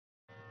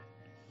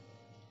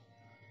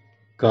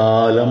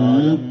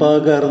കാലം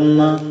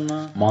പകർന്ന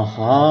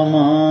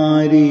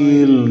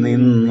മഹാമാരിയിൽ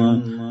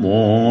നിന്ന്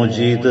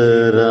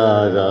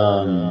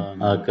മോചിതരാകാൻ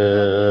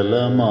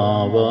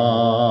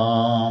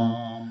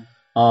അകലമാവാം.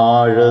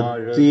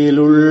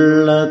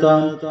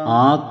 ആഴത്തിലുള്ളതാം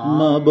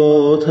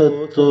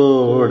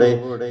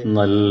ആത്മബോധത്തോടെ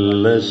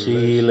നല്ല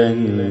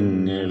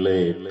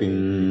ശീലങ്ങളെ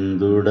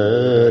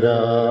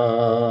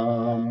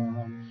പിന്തുടരാം.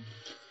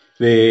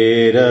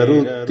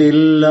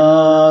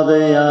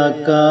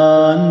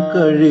 വേരറുത്തില്ലാതെയാക്കാൻ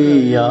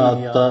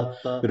കഴിയാത്ത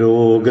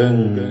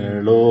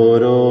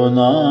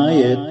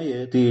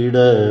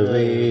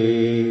രോഗങ്ങളോരോന്നായെത്തിടവേ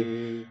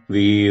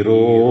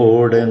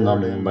വീറോടെ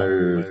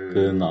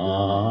നമ്മൾക്ക്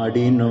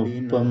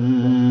നാടിനൊപ്പം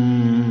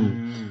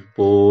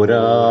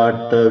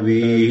പോരാട്ട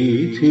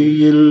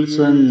വീഥിയിൽ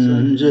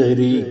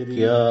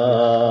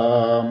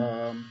സഞ്ചരിക്കാം.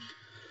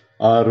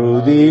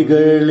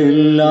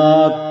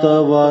 അറുതികളില്ലാത്ത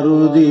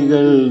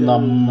വറുതികൾ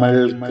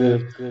നമ്മൾക്ക്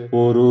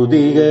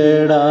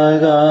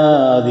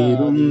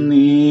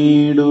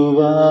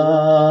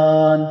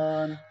പൊറുതികേടാകാതിരുന്നിടുവാൻ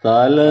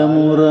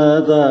തലമുറ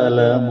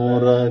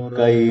തലമുറ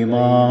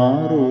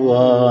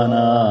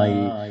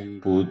കൈമാറുവാനായി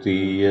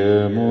പുതിയ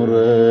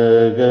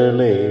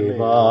മുറകളെ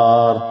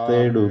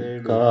വാർത്തെടുക്കാം.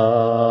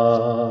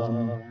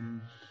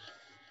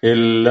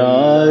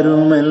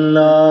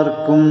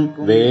 എല്ലാവർക്കും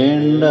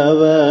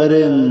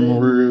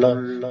വേണ്ടവരെന്നുള്ള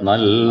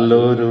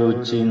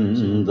നല്ലൊരു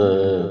ചിന്ത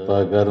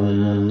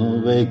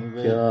പകർന്നു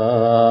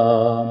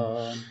വയ്ക്കാം.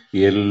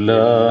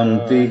 എല്ലാം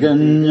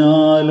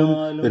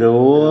തികഞ്ഞാലും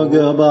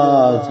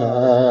രോഗബാധ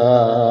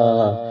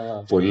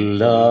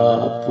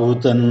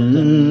പൊല്ലാപ്പു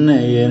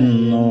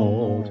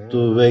തന്നെയെന്നോർത്തു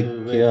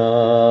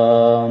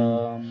വയ്ക്കാം.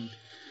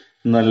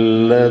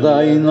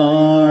 നല്ലതായി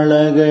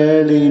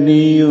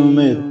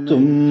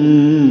നാളുകളിനിയുമെത്തും.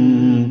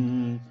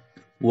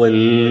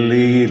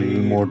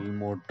 വല്ലിയിൽ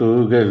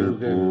മൊട്ടുകൾ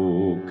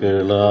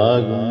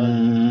പൂക്കളാകും.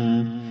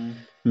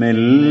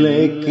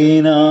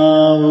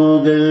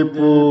 മെല്ലെക്കിനാവുകൾ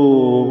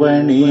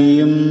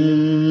പൂവണിയും.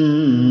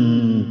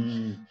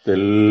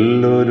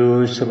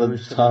 തെല്ലൊരു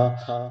ശ്രദ്ധ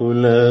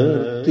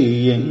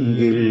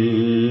പുലർത്തിയെങ്കിൽ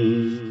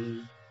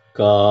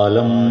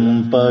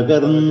കാലം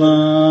പകർന്ന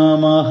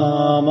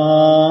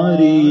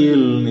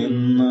മഹാമാരിയിൽ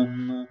നിന്ന്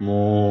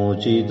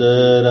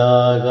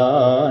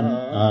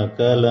മോചിതരാകാൻ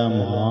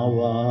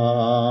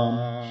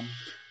അകലമാവാം.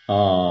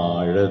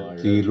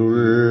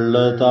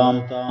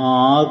 ആഴത്തിലുള്ളതാം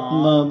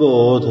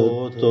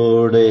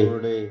ആത്മബോധത്തോടെ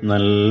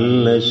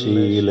നല്ല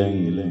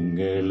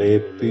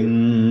ശീലങ്ങളെ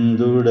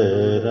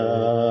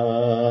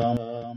പിന്തുടരാം.